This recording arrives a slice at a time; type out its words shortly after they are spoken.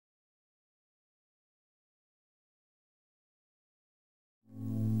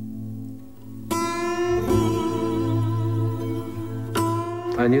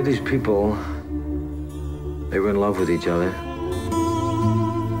I knew these people. They were in love with each other.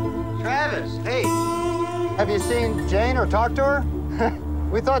 Travis, hey. Have you seen Jane or talked to her?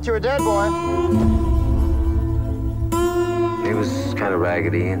 We thought you were dead, boy. He was kind of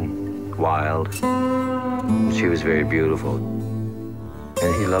raggedy and wild. She was very beautiful.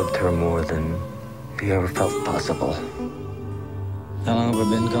 And he loved her more than he ever felt possible. How long have I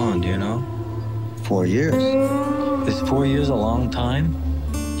been gone, do you know? 4 years. Is 4 years a long time?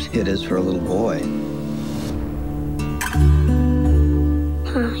 It is for a little boy.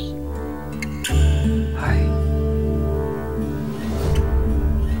 Hi. Hi.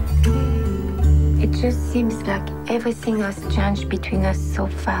 It just seems like everything has changed between us so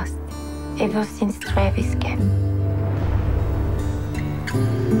fast, ever since Travis came.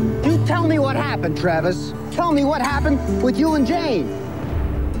 You tell me what happened, Travis. Tell me what happened with you and Jane.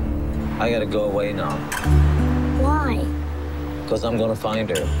 I gotta go away now. Why? Because I'm gonna find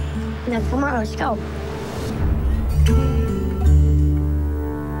her. Then tomorrow, let's go.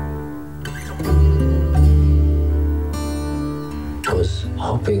 I was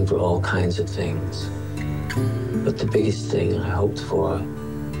hoping for all kinds of things. But the biggest thing I hoped for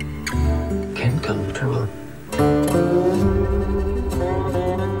can't come true.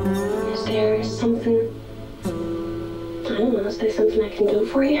 Is there something, I don't know, is there something I can do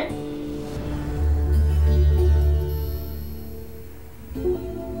for you?